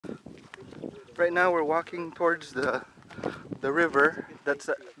Right now we're walking towards the river. That's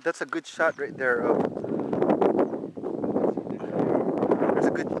a good shot right there of. There's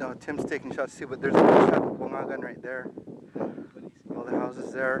a good. No, Tim's taking shots too, but there's a good shot of Oangagan right there. All the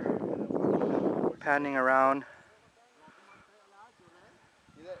houses there, panning around.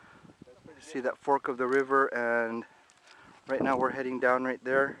 See that fork of the river, and right now we're heading down right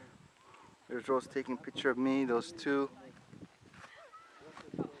there. There's Rose taking a picture of me, those two.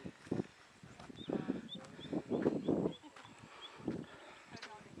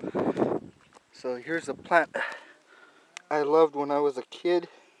 So here's a plant I loved when I was a kid.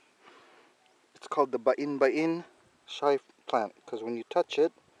 It's called the bain shy plant, because when you touch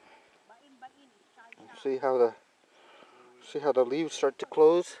it, see how the leaves start to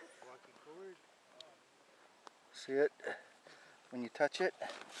close. See it when you touch it.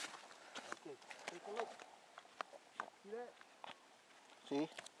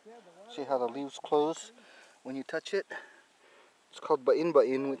 See how the leaves close when you touch it. It's called bain,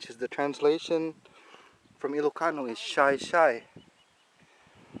 which is the translation from Ilocano is shy.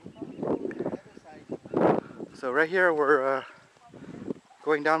 So right here we're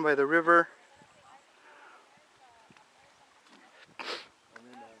going down by the river.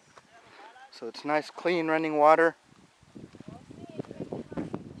 So it's nice, clean running water.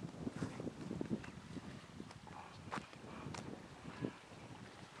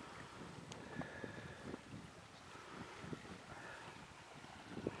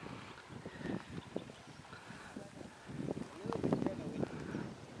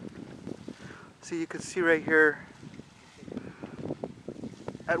 So you can see right here,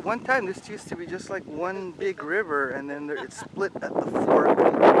 at one time this used to be just like one big river, and then it's split at the fork.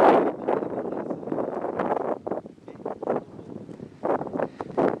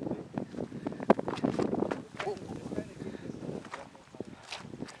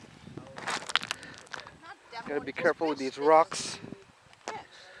 Gotta be careful with these rocks.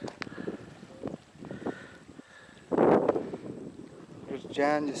 There's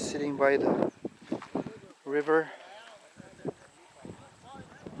Jan just sitting by the river.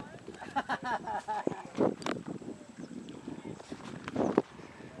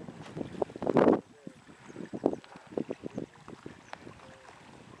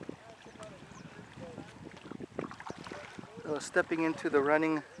 So stepping into the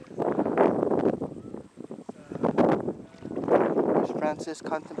running. There's Frances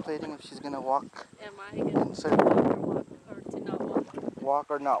contemplating if she's gonna walk. Am I gonna walk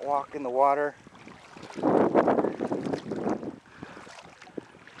or not walk in the water.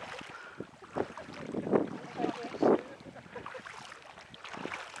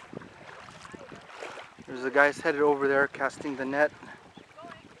 There's the guys headed over there casting the net.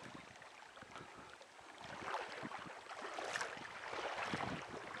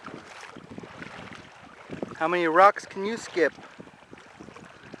 How many rocks can you skip?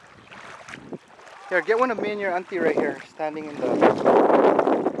 Here, get one of me and your auntie right here, standing in the...